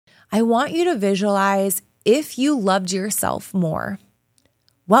I want you to visualize if you loved yourself more,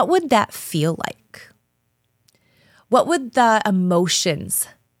 what would that feel like? What would the emotions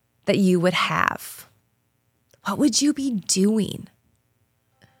that you would have? What would you be doing?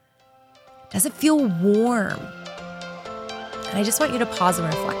 Does it feel warm? And I just want you to pause and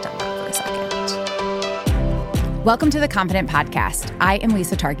reflect on that for a second. Welcome to the Confident Podcast. I am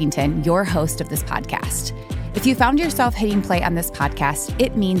Lisa Tarkington, your host of this podcast. If you found yourself hitting play on this podcast,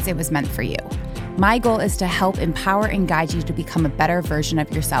 it means it was meant for you. My goal is to help empower and guide you to become a better version of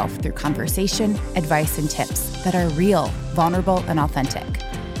yourself through conversation, advice, and tips that are real, vulnerable, and authentic.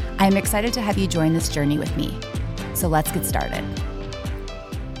 I am excited to have you join this journey with me. So let's get started.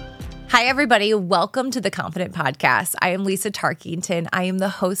 Hi, everybody. Welcome to the Confident Podcast. I am Lisa Tarkington. I am the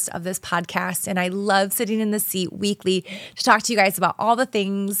host of this podcast, and I love sitting in the seat weekly to talk to you guys about all the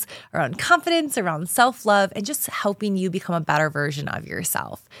things around confidence, around self-love, and just helping you become a better version of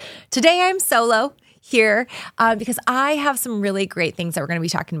yourself. Today, I'm solo here because I have some really great things that we're going to be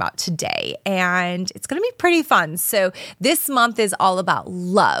talking about today, and it's going to be pretty fun. So this month is all about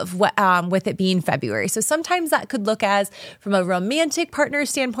love, with it being February. So sometimes that could look as from a romantic partner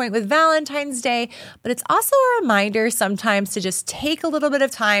standpoint with Valentine's Day, but it's also a reminder sometimes to just take a little bit of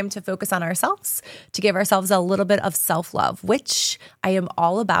time to focus on ourselves, to give ourselves a little bit of self-love, which I am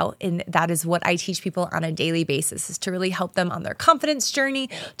all about, and that is what I teach people on a daily basis, is to really help them on their confidence journey,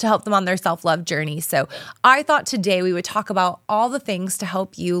 to help them on their self-love journey. So I thought today we would talk about all the things to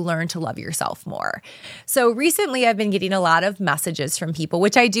help you learn to love yourself more. So recently I've been getting a lot of messages from people,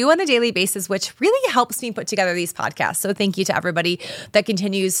 which I do on a daily basis, which really helps me put together these podcasts. So thank you to everybody that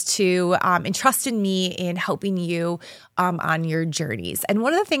continues to entrust in me in helping you on your journeys. And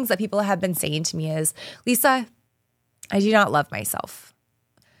one of the things that people have been saying to me is, Lisa, I do not love myself.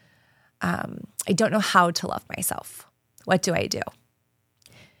 I don't know how to love myself. What do I do?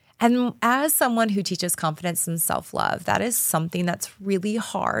 And as someone who teaches confidence and self-love, that is something that's really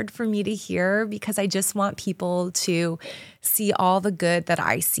hard for me to hear because I just want people to see all the good that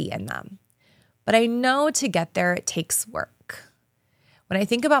I see in them. But I know to get there, it takes work. When I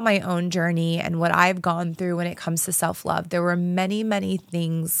think about my own journey and what I've gone through when it comes to self-love, there were many, many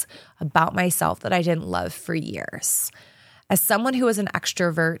things about myself that I didn't love for years. As someone who is an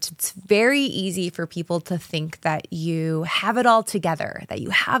extrovert, it's very easy for people to think that you have it all together, that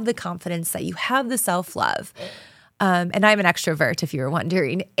you have the confidence, that you have the self-love. And I'm an extrovert, if you were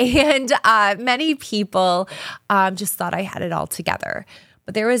wondering. And many people just thought I had it all together.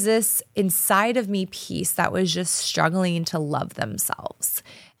 But there was this inside of me piece that was just struggling to love themselves.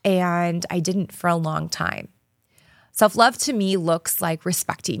 And I didn't for a long time. Self-love to me looks like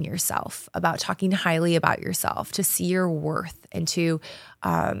respecting yourself, about talking highly about yourself, to see your worth and to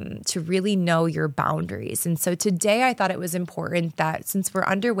really know your boundaries. And so today I thought it was important that since we're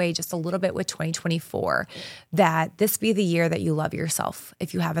underway just a little bit with 2024, that this be the year that you love yourself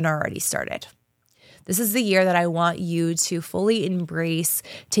if you haven't already started. This is the year that I want you to fully embrace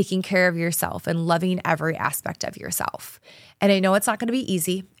taking care of yourself and loving every aspect of yourself. And I know it's not going to be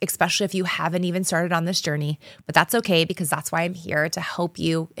easy, especially if you haven't even started on this journey, but that's okay because that's why I'm here to help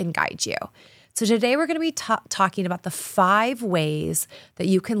you and guide you. So today we're going to be talking about the 5 ways that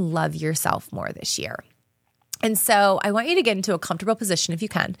you can love yourself more this year. And so I want you to get into a comfortable position if you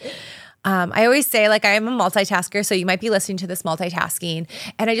can. I always say, I am a multitasker, so you might be listening to this multitasking.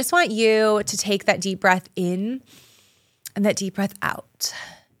 And I just want you to take that deep breath in and that deep breath out.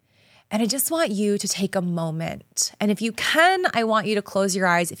 And I just want you to take a moment. And if you can, I want you to close your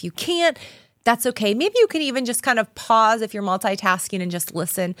eyes. If you can't, that's okay. Maybe you can even just kind of pause if you're multitasking and just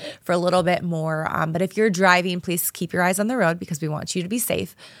listen for a little bit more. But if you're driving, please keep your eyes on the road because we want you to be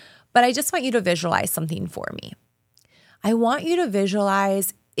safe. But I just want you to visualize something for me. I want you to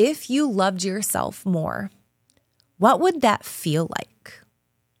visualize if you loved yourself more, what would that feel like?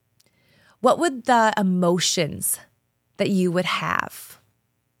 What would the emotions that you would have?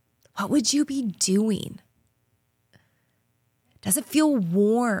 What would you be doing? Does it feel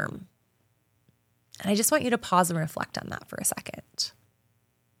warm? And I just want you to pause and reflect on that for a second.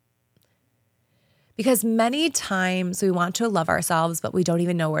 Because many times we want to love ourselves, but we don't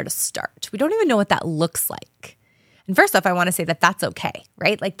even know where to start. We don't even know what that looks like. And first off, I want to say that that's okay,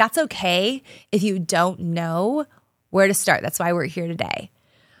 right? That's okay if you don't know where to start. That's why we're here today.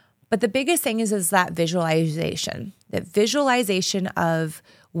 But the biggest thing is that visualization of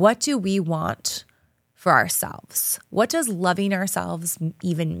what do we want for ourselves? What does loving ourselves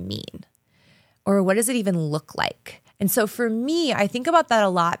even mean? Or what does it even look like? And so for me, I think about that a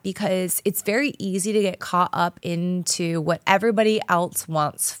lot because it's very easy to get caught up into what everybody else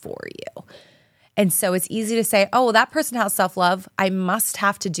wants for you. And so it's easy to say, oh, well, that person has self-love. I must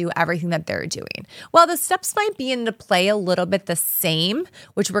have to do everything that they're doing. Well, the steps might be into play a little bit the same,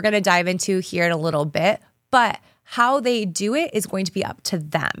 which we're going to dive into here in a little bit, but how they do it is going to be up to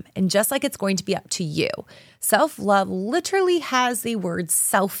them. And just like it's going to be up to you. Self-love literally has the word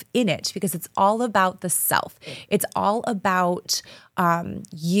self in it because it's all about the self. It's all about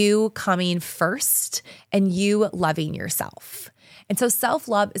you coming first and you loving yourself. And so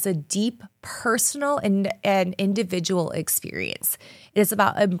self-love is a deep, personal, and individual experience. It is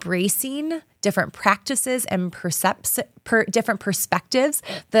about embracing different practices and different perspectives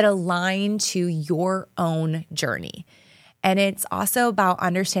that align to your own journey. And it's also about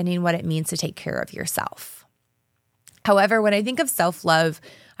understanding what it means to take care of yourself. However, when I think of self-love,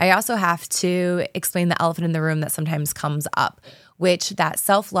 I also have to explain the elephant in the room that sometimes comes up, which that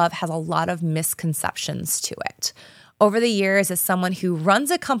self-love has a lot of misconceptions to it. Over the years, as someone who runs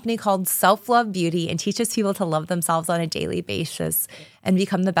a company called Self-Love Beauty and teaches people to love themselves on a daily basis and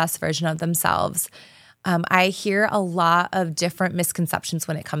become the best version of themselves, I hear a lot of different misconceptions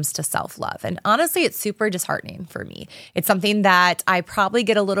when it comes to self-love. And honestly, it's super disheartening for me. It's something that I probably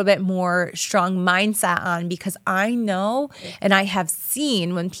get a little bit more strong mindset on because I know and I have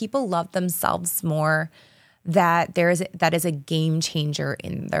seen when people love themselves more that that is a game changer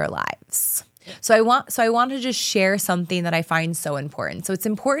in their lives. So I want to just share something that I find so important. So it's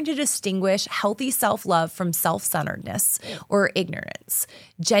important to distinguish healthy self-love from self-centeredness or ignorance.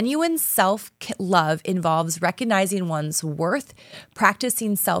 Genuine self-love involves recognizing one's worth,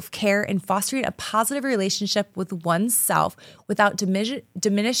 practicing self-care, and fostering a positive relationship with oneself without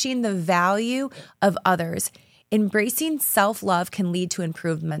diminishing the value of others. Embracing self-love can lead to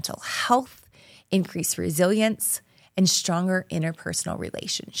improved mental health, increased resilience, and stronger interpersonal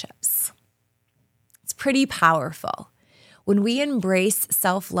relationships. Pretty powerful. When we embrace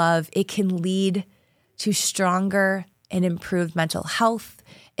self-love, it can lead to stronger and improved mental health.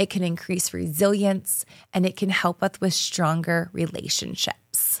 It can increase resilience, and it can help us with stronger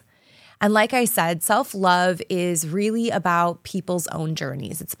relationships. And like I said, self-love is really about people's own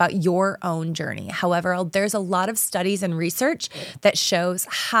journeys. It's about your own journey. However, there's a lot of studies and research that shows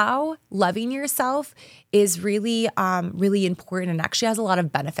how loving yourself is really, really important and actually has a lot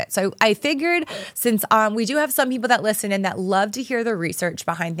of benefits. So I figured since we do have some people that listen and that love to hear the research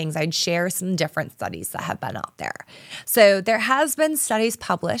behind things, I'd share some different studies that have been out there. So there has been studies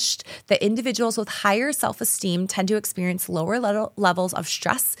published that individuals with higher self-esteem tend to experience lower levels of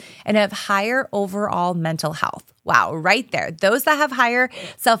stress and have higher overall mental health. Wow, right there. Those that have higher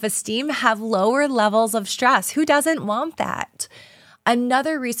self-esteem have lower levels of stress. Who doesn't want that?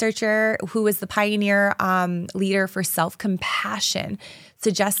 Another researcher who is the pioneer leader for self-compassion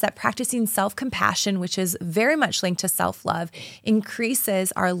suggests that practicing self-compassion, which is very much linked to self-love,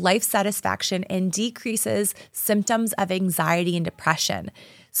 increases our life satisfaction and decreases symptoms of anxiety and depression.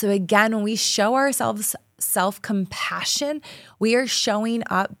 So again, when we show ourselves self-compassion, we are showing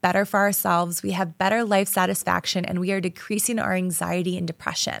up better for ourselves, we have better life satisfaction, and we are decreasing our anxiety and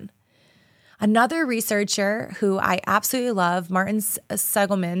depression. Another researcher who I absolutely love, Martin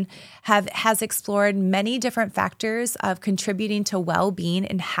Seligman, has explored many different factors of contributing to well-being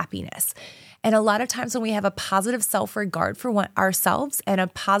and happiness. And a lot of times when we have a positive self-regard for ourselves and a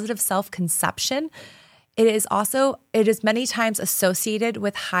positive self-conception, it is many times associated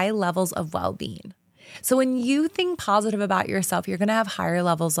with high levels of well-being. So when you think positive about yourself, you're going to have higher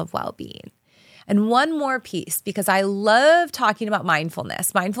levels of well-being. And one more piece, because I love talking about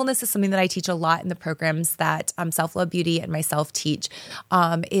mindfulness. Mindfulness is something that I teach a lot in the programs that Self-Love Beauty and myself teach,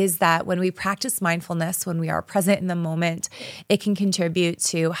 is that when we practice mindfulness, when we are present in the moment, it can contribute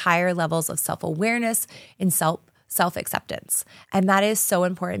to higher levels of self-awareness and self-acceptance. And that is so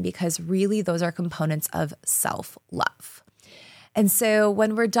important because really those are components of self-love. And so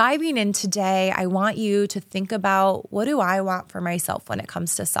when we're diving in today, I want you to think about, what do I want for myself when it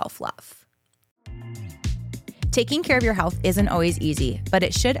comes to self-love? Taking care of your health isn't always easy, but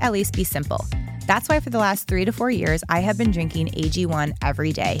it should at least be simple. That's why for the last 3 to 4 years, I have been drinking AG1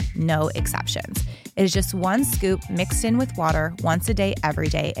 every day, no exceptions. It is just one scoop mixed in with water once a day, every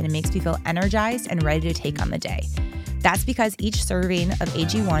day, and it makes me feel energized and ready to take on the day. That's because each serving of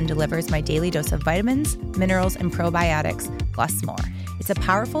AG1 delivers my daily dose of vitamins, minerals, and probiotics, plus more. It's a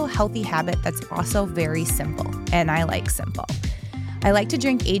powerful, healthy habit that's also very simple, and I like simple. I like to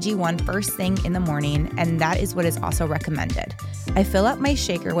drink AG1 first thing in the morning, and that is what is also recommended. I fill up my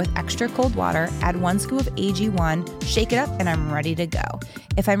shaker with extra cold water, add 1 scoop of AG1, shake it up, and I'm ready to go.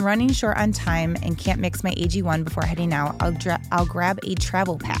 If I'm running short on time and can't mix my AG1 before heading out, I'll grab a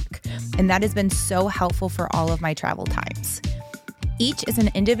travel pack, and that has been so helpful for all of my travel times. Each is an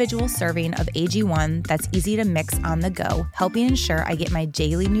individual serving of AG1 that's easy to mix on the go, helping ensure I get my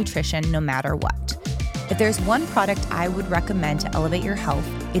daily nutrition no matter what. If there's one product I would recommend to elevate your health,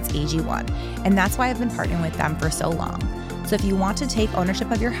 it's AG1, and that's why I've been partnering with them for so long. So if you want to take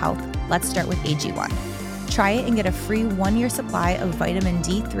ownership of your health, let's start with AG1. Try it and get a free 1-year supply of vitamin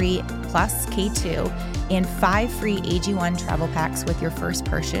D3 plus K2 and 5 free AG1 travel packs with your first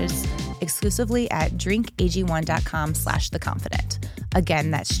purchase exclusively at drinkag1.com/theconfident. Again,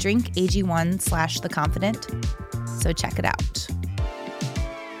 that's drinkag1/theconfident. So check it out.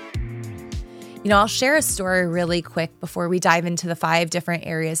 I'll share a story really quick before we dive into the 5 different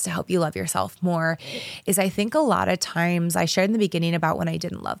areas to help you love yourself more. I think a lot of times I shared in the beginning about when I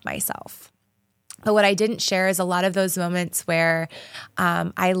didn't love myself. But what I didn't share is a lot of those moments where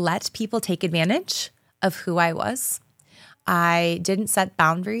I let people take advantage of who I was. I didn't set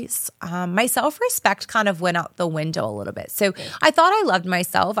boundaries. My self-respect kind of went out the window a little bit. So I thought I loved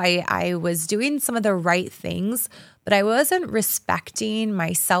myself. I was doing some of the right things, but I wasn't respecting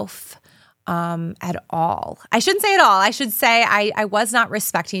myself at all. I shouldn't say at all. I should say I was not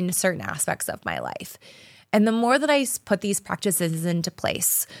respecting certain aspects of my life. And the more that I put these practices into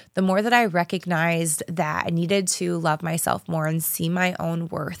place, the more that I recognized that I needed to love myself more and see my own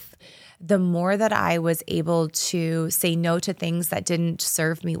worth, the more that I was able to say no to things that didn't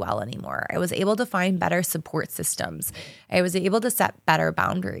serve me well anymore. I was able to find better support systems. I was able to set better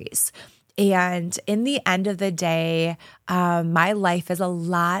boundaries. And in the end of the day, my life is a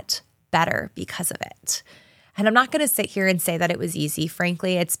lot better because of it. And I'm not going to sit here and say that it was easy.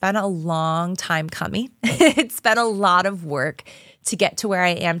 Frankly, it's been a long time coming. It's been a lot of work to get to where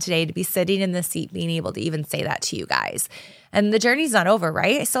I am today, to be sitting in the seat, being able to even say that to you guys. And the journey's not over,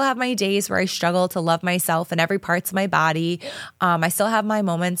 right? I still have my days where I struggle to love myself in every parts of my body. I still have my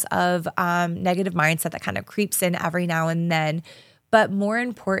moments of negative mindset that kind of creeps in every now and then. But more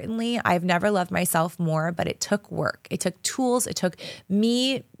importantly, I've never loved myself more, but it took work. It took tools. It took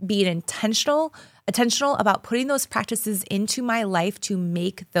me being intentional about putting those practices into my life to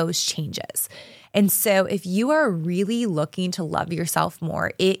make those changes. And so if you are really looking to love yourself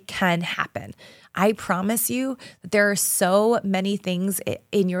more, it can happen. I promise you that there are so many things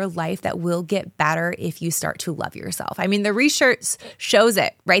in your life that will get better if you start to love yourself. I mean, the research shows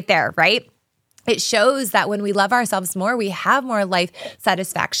it right there, right? It shows that when we love ourselves more, we have more life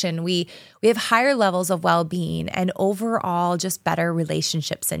satisfaction. We have higher levels of well-being and overall just better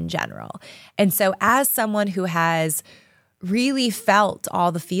relationships in general. And so as someone who has really felt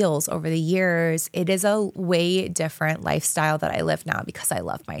all the feels over the years, it is a way different lifestyle that I live now because I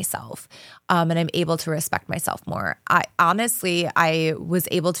love myself. And I'm able to respect myself more. I was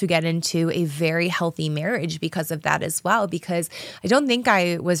able to get into a very healthy marriage because of that as well, because I don't think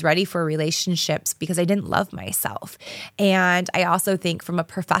I was ready for relationships because I didn't love myself. And I also think from a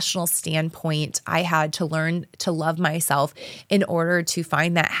professional standpoint, I had to learn to love myself in order to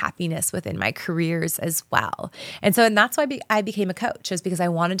find that happiness within my careers as well. And that's why I became a coach, is because I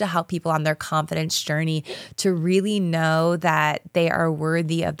wanted to help people on their confidence journey to really know that they are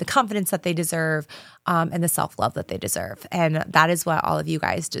worthy of the confidence that they deserve and the self-love that they deserve. And that is what all of you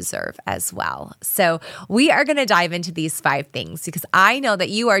guys deserve as well. So we are going to dive into these 5 things because I know that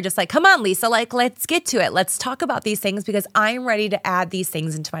you are just like, come on, Lisa, let's get to it. Let's talk about these things because I'm ready to add these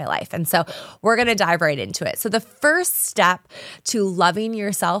things into my life. And so we're going to dive right into it. So the first step to loving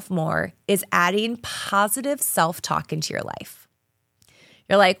yourself more is adding positive self-talk into your life.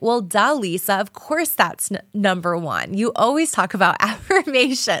 You're like, well, duh, Lisa, of course that's number 1. You always talk about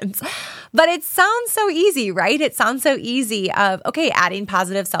affirmations, but it sounds so easy, right? It sounds so easy of, okay, adding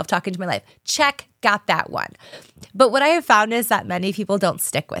positive self-talk into my life. Check, got that one. But what I have found is that many people don't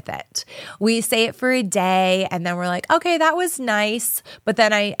stick with it. We say it for a day and then we're like, okay, that was nice, but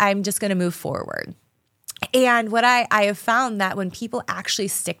then I'm just going to move forward. And what I have found that when people actually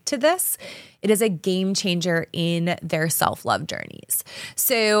stick to this, it is a game changer in their self-love journeys.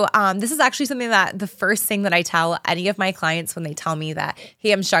 So this is actually something that the first thing that I tell any of my clients when they tell me that,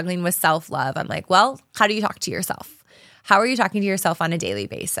 hey, I'm struggling with self-love. I'm like, well, how do you talk to yourself? How are you talking to yourself on a daily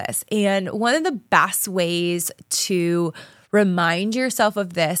basis? And one of the best ways to remind yourself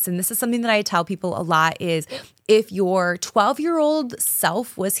of this, and this is something that I tell people a lot, is if your 12-year-old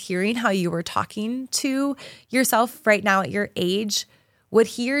self was hearing how you were talking to yourself right now at your age, would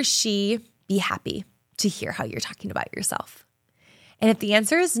he or she be happy to hear how you're talking about yourself? And if the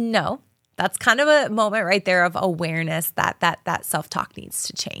answer is no, that's kind of a moment right there of awareness that self-talk needs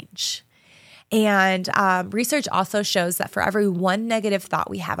to change. And research also shows that for every 1 negative thought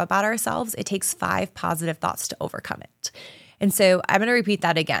we have about ourselves, it takes 5 positive thoughts to overcome it. And so I'm going to repeat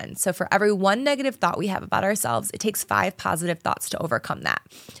that again. So for every one negative thought we have about ourselves, it takes 5 positive thoughts to overcome that.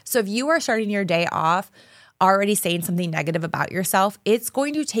 So if you are starting your day off already saying something negative about yourself, it's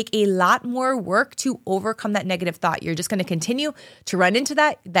going to take a lot more work to overcome that negative thought. You're just going to continue to run into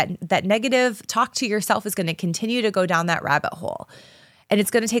that negative talk to yourself is going to continue to go down that rabbit hole. And it's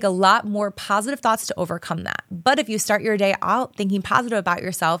going to take a lot more positive thoughts to overcome that. But if you start your day out thinking positive about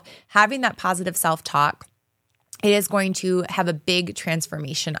yourself, having that positive self-talk, it is going to have a big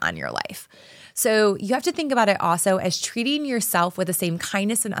transformation on your life. So you have to think about it also as treating yourself with the same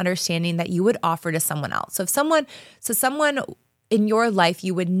kindness and understanding that you would offer to someone else. So someone in your life,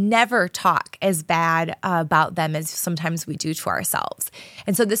 you would never talk as bad about them as sometimes we do to ourselves.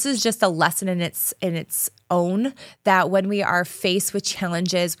 And so this is just a lesson in its own, that when we are faced with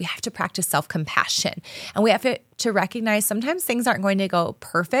challenges, we have to practice self-compassion. And we have to recognize sometimes things aren't going to go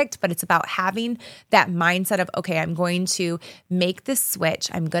perfect, but it's about having that mindset of, okay, I'm going to make this switch.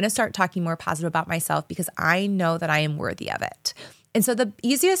 I'm going to start talking more positive about myself because I know that I am worthy of it. And so the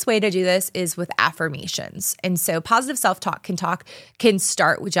easiest way to do this is with affirmations. And so positive self-talk can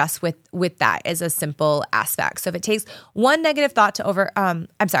start with that as a simple aspect. So if it takes one negative thought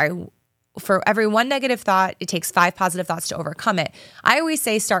for every one negative thought, it takes 5 positive thoughts to overcome it. I always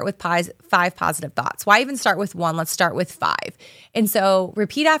say start with 5 positive thoughts. Why even start with 1? Let's start with 5. And so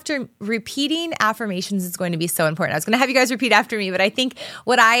repeating affirmations is going to be so important. I was going to have you guys repeat after me, but I think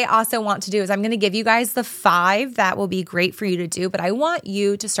what I also want to do is I'm going to give you guys the 5 that will be great for you to do, but I want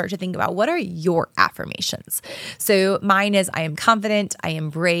you to start to think about what are your affirmations. So mine is I am confident, I am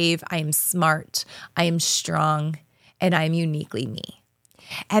brave, I am smart, I am strong, and I am uniquely me.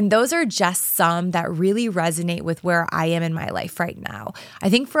 And those are just some that really resonate with where I am in my life right now. I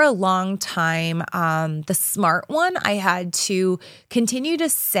think for a long time, the smart one, I had to continue to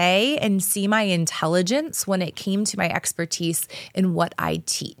say and see my intelligence when it came to my expertise in what I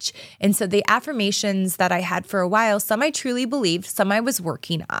teach. And so the affirmations that I had for a while, some I truly believed, some I was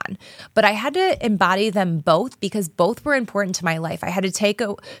working on, but I had to embody them both because both were important to my life. I had to take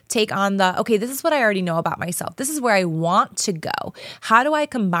on okay, this is what I already know about myself. This is where I want to go. How do I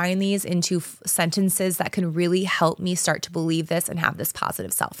combine these into sentences that can really help me start to believe this and have this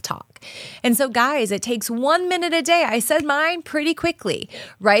positive self-talk? And so guys, it takes 1 minute a day. I said mine pretty quickly,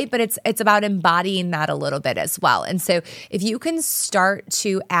 right? But it's about embodying that a little bit as well. And so if you can start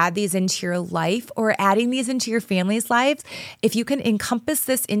to add these into your life or adding these into your family's lives, if you can encompass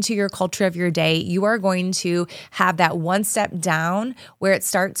this into your culture of your day, you are going to have that one step down where it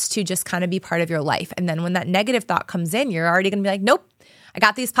starts to just kind of be part of your life. And then when that negative thought comes in, you're already going to be like, nope, I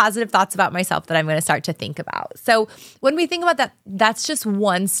got these positive thoughts about myself that I'm going to start to think about. So when we think about that, that's just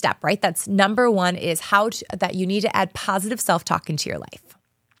one step, right? That's number one is that you need to add positive self-talk into your life.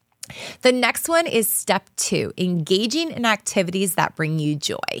 The next one is step 2, engaging in activities that bring you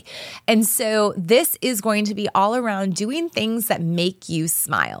joy. And so this is going to be all around doing things that make you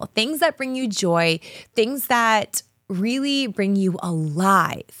smile, things that bring you joy, things that really bring you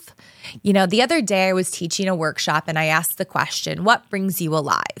alive. You know, the other day I was teaching a workshop and I asked the question, what brings you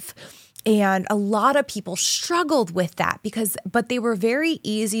alive? And a lot of people struggled with that but they were very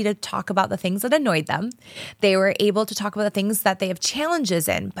easy to talk about the things that annoyed them. They were able to talk about the things that they have challenges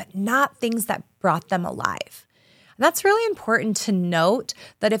in, but not things that brought them alive. That's really important to note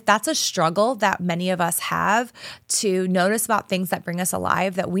that if that's a struggle that many of us have, to notice about things that bring us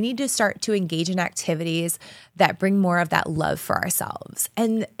alive, that we need to start to engage in activities that bring more of that love for ourselves.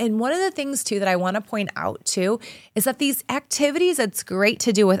 And one of the things too that I want to point out too is that these activities, it's great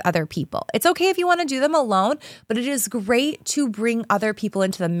to do with other people. It's okay if you want to do them alone, but it is great to bring other people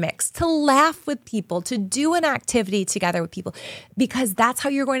into the mix, to laugh with people, to do an activity together with people, because that's how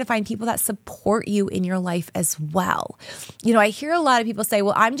you're going to find people that support you in your life as well. You know, I hear a lot of people say,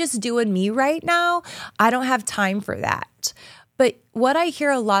 well, I'm just doing me right now. I don't have time for that. But what I hear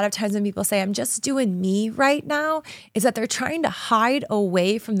a lot of times when people say, I'm just doing me right now, is that they're trying to hide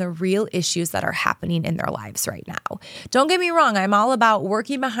away from the real issues that are happening in their lives right now. Don't get me wrong. I'm all about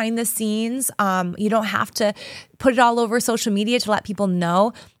working behind the scenes. You don't have to put it all over social media to let people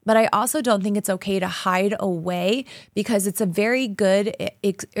know. But I also don't think it's okay to hide away, because it's a very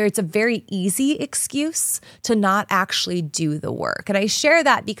easy excuse to not actually do the work. And I share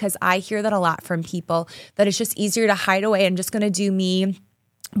that because I hear that a lot from people, that it's just easier to hide away and just going to do me.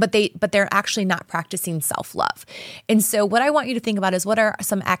 But they're actually not practicing self-love. And so what I want you to think about is, what are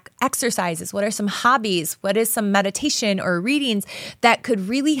some exercises? What are some hobbies? What is some meditation or readings that could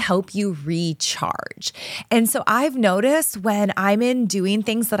really help you recharge? And so I've noticed when I'm in doing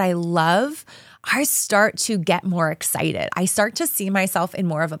things that I love, I start to get more excited. I start to see myself in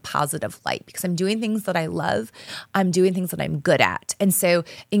more of a positive light because I'm doing things that I love. I'm doing things that I'm good at. And so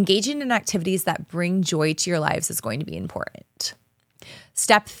engaging in activities that bring joy to your lives is going to be important.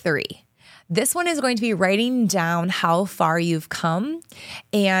 Step 3. This one is going to be writing down how far you've come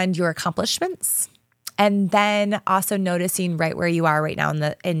and your accomplishments, and then also noticing right where you are right now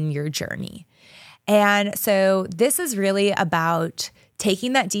in your journey. And so this is really about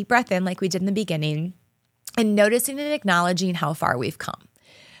taking that deep breath in like we did in the beginning and noticing and acknowledging how far we've come.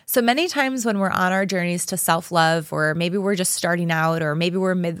 So many times when we're on our journeys to self-love, or maybe we're just starting out, or maybe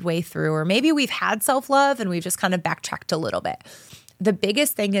we're midway through, or maybe we've had self-love and we've just kind of backtracked a little bit. The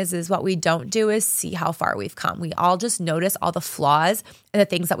biggest thing is what we don't do is see how far we've come. We all just notice all the flaws and the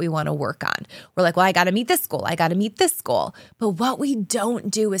things that we want to work on. We're like, well, I got to meet this goal. I got to meet this goal. But what we don't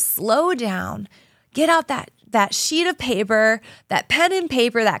do is slow down, get out that sheet of paper, that pen and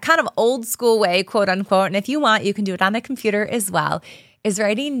paper, that kind of old school way, quote unquote. And if you want, you can do it on a computer as well, is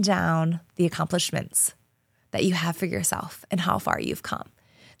writing down the accomplishments that you have for yourself and how far you've come.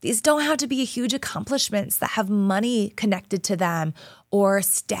 These don't have to be huge accomplishments that have money connected to them or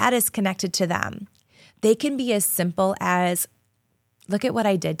status connected to them. They can be as simple as, look at what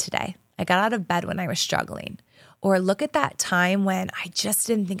I did today. I got out of bed when I was struggling. Or look at that time when I just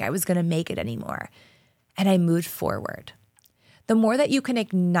didn't think I was going to make it anymore, and I moved forward. The more that you can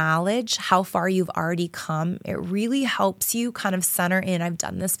acknowledge how far you've already come, it really helps you kind of center in, I've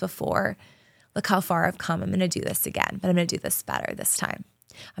done this before. Look how far I've come. I'm going to do this again, but I'm going to do this better this time.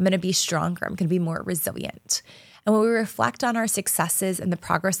 I'm going to be stronger. I'm going to be more resilient. And when we reflect on our successes and the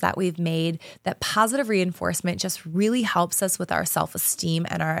progress that we've made, that positive reinforcement just really helps us with our self-esteem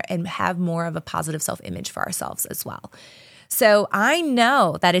and have more of a positive self-image for ourselves as well. So I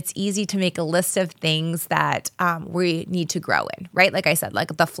know that it's easy to make a list of things that we need to grow in, right? Like I said,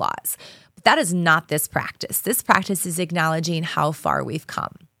 like the flaws. But that is not this practice. This practice is acknowledging how far we've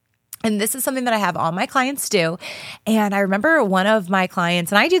come. And this is something that I have all my clients do. And I remember one of my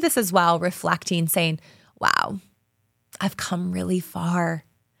clients, and I do this as well, reflecting, saying, wow, I've come really far.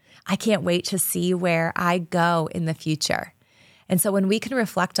 I can't wait to see where I go in the future. And so when we can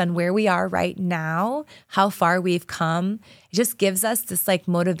reflect on where we are right now, how far we've come, it just gives us this like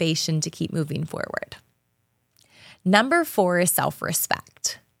motivation to keep moving forward. Number 4 is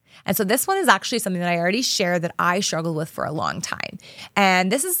self-respect. And so this one is actually something that I already shared that I struggled with for a long time.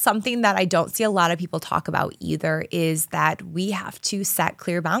 And this is something that I don't see a lot of people talk about either, is that we have to set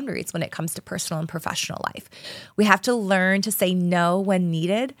clear boundaries when it comes to personal and professional life. We have to learn to say no when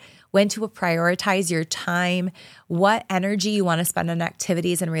needed, when to prioritize your time, what energy you want to spend on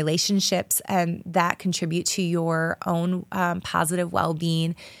activities and relationships and that contribute to your own positive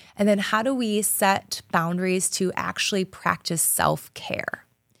well-being. And then how do we set boundaries to actually practice self-care?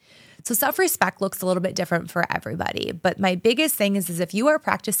 So self-respect looks a little bit different for everybody. But my biggest thing is if you are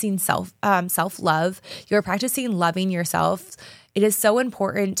practicing self-love, you're practicing loving yourself, it is so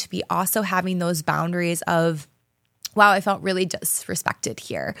important to be also having those boundaries of, wow, I felt really disrespected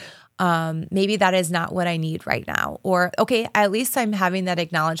here. Maybe that is not what I need right now. Or, okay, at least I'm having that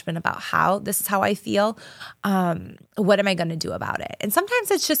acknowledgement about how this is how I feel. What am I going to do about it? And sometimes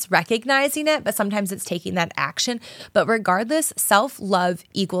it's just recognizing it, but sometimes it's taking that action. But regardless, self-love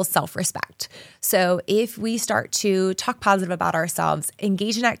equals self-respect. So if we start to talk positive about ourselves,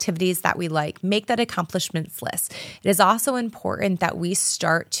 engage in activities that we like, make that accomplishments list, it is also important that we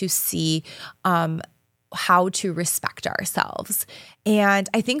start to see how to respect ourselves. And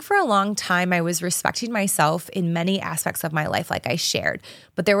I think for a long time, I was respecting myself in many aspects of my life, like I shared.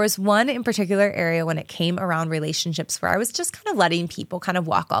 But there was one in particular area when it came around relationships where I was just kind of letting people kind of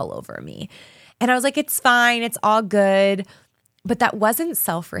walk all over me. And I was like, it's fine, it's all good. But that wasn't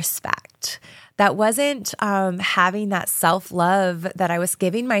self-respect. That wasn't having that self-love that I was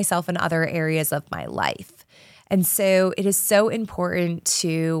giving myself in other areas of my life. And so it is so important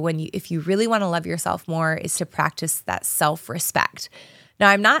to, if you really want to love yourself more, is to practice that self-respect. Now,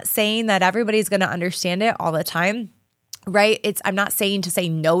 I'm not saying that everybody's going to understand it all the time, right? I'm not saying to say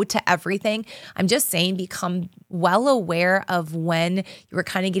no to everything. I'm just saying become well aware of when you were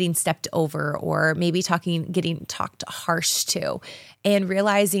kind of getting stepped over or maybe getting talked harsh to, and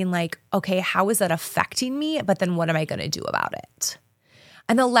realizing like, okay, how is that affecting me? But then what am I going to do about it?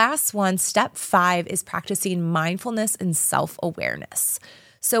 And the last one, step 5, is practicing mindfulness and self-awareness.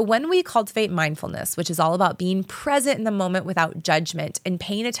 So when we cultivate mindfulness, which is all about being present in the moment without judgment and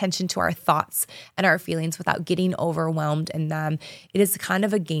paying attention to our thoughts and our feelings without getting overwhelmed in them, it is kind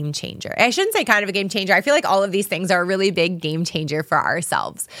of a game changer. I shouldn't say kind of a game changer. I feel like all of these things are a really big game changer for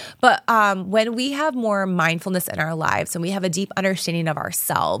ourselves. But when we have more mindfulness in our lives and we have a deep understanding of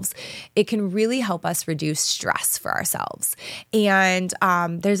ourselves, it can really help us reduce stress for ourselves. And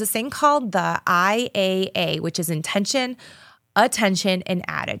there's this thing called the IAA, which is intention, attention, and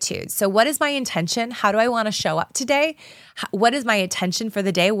attitude. So what is my intention? How do I want to show up today? What is my attention for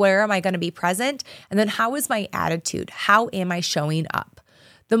the day? Where am I going to be present? And then how is my attitude? How am I showing up?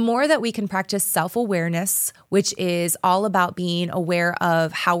 The more that we can practice self-awareness, which is all about being aware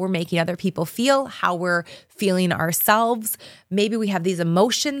of how we're making other people feel, how we're feeling ourselves. Maybe we have these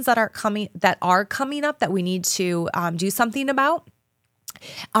emotions that are coming up that we need to do something about.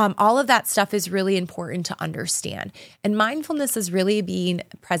 All of that stuff is really important to understand. And mindfulness is really being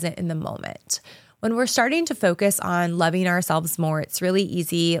present in the moment. When we're starting to focus on loving ourselves more, it's really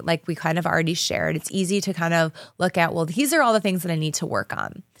easy, like we kind of already shared, it's easy to kind of look at, well, these are all the things that I need to work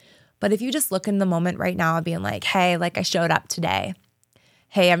on. But if you just look in the moment right now and being like, hey, like I showed up today.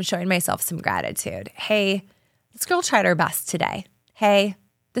 Hey, I'm showing myself some gratitude. Hey, this girl tried her best today. Hey,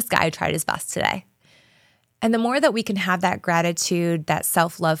 this guy tried his best today. And the more that we can have that gratitude, that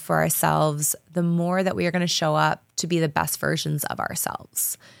self-love for ourselves, the more that we are going to show up to be the best versions of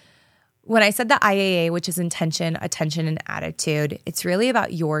ourselves. When I said the IAA, which is intention, attention, and attitude, it's really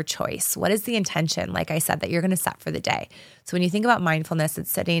about your choice. What is the intention, like I said, that you're going to set for the day? So when you think about mindfulness,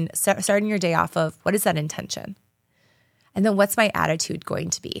 it's starting your day off of, what is that intention? And then what's my attitude going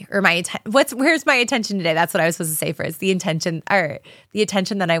to be? Or where's my attention today? That's what I was supposed to say first. The attention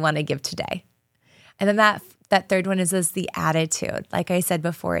that I want to give today. And then that third one is the attitude. Like I said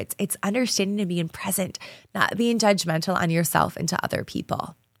before, it's understanding and being present, not being judgmental on yourself and to other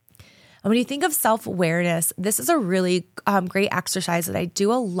people. And when you think of self-awareness, this is a really great exercise that I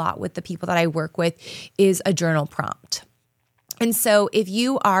do a lot with the people that I work with, is a journal prompt. And so if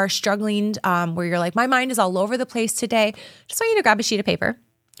you are struggling where you're like, my mind is all over the place today, just want you to grab a sheet of paper.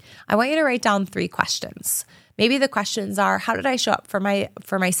 I want you to write down 3 questions. Maybe the questions are, how did I show up for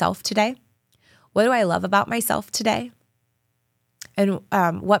myself today? What do I love about myself today? And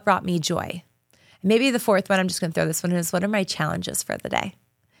what brought me joy? Maybe the 4th one, I'm just going to throw this one in, is what are my challenges for the day?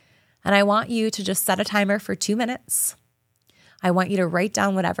 And I want you to just set a timer for 2 minutes. I want you to write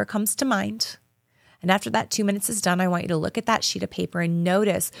down whatever comes to mind. And after that 2 minutes is done, I want you to look at that sheet of paper and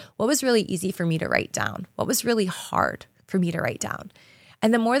notice what was really easy for me to write down, what was really hard for me to write down.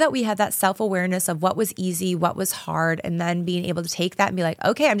 And the more that we have that self-awareness of what was easy, what was hard, and then being able to take that and be like,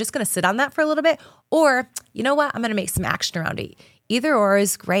 okay, I'm just going to sit on that for a little bit, or you know what, I'm going to make some action around it. Either or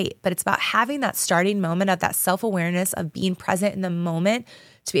is great, but it's about having that starting moment of that self-awareness of being present in the moment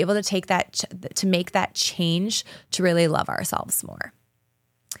to be able to take that, to make that change, to really love ourselves more.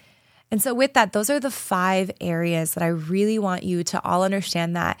 And so with that, those are the 5 areas that I really want you to all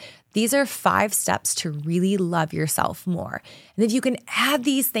understand, that these are 5 steps to really love yourself more. And if you can add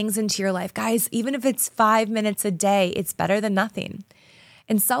these things into your life, guys, even if it's 5 minutes a day, it's better than nothing.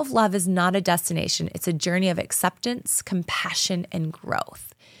 And self-love is not a destination. It's a journey of acceptance, compassion, and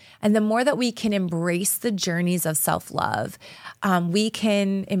growth. And the more that we can embrace the journeys of self-love, we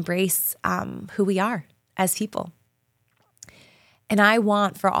can embrace who we are as people. And I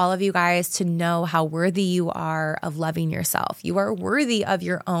want for all of you guys to know how worthy you are of loving yourself. You are worthy of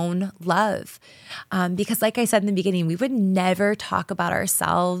your own love. Because like I said in the beginning, we would never talk about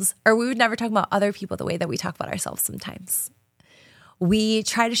ourselves, or we would never talk about other people the way that we talk about ourselves sometimes. We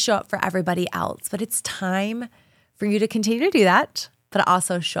try to show up for everybody else, but it's time for you to continue to do that, but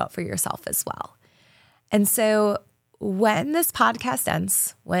also show up for yourself as well. And so when this podcast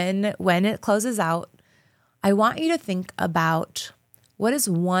ends, when it closes out, I want you to think about, what is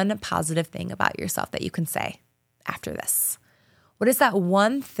one positive thing about yourself that you can say after this? What is that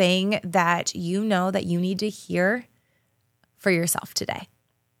one thing that you know that you need to hear for yourself today?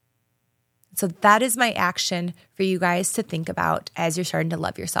 So that is my action for you guys to think about as you're starting to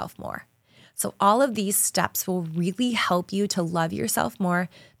love yourself more. So all of these steps will really help you to love yourself more,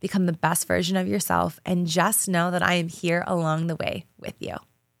 become the best version of yourself, and just know that I am here along the way with you.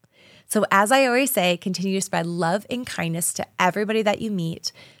 So as I always say, continue to spread love and kindness to everybody that you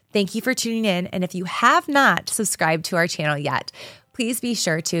meet. Thank you for tuning in. And if you have not subscribed to our channel yet, please be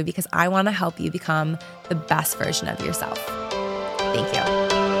sure to, because I want to help you become the best version of yourself. Thank you.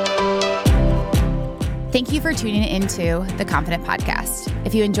 Thank you for tuning into the Confident Podcast.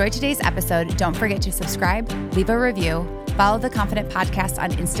 If you enjoyed today's episode, don't forget to subscribe, leave a review, follow the Confident Podcast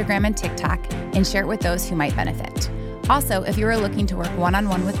on Instagram and TikTok, and share it with those who might benefit. Also, if you are looking to work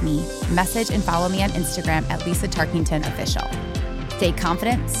one-on-one with me, message and follow me on Instagram at Lisa Tarkington Official. Stay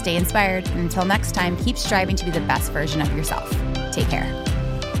confident, stay inspired, and until next time, keep striving to be the best version of yourself. Take care.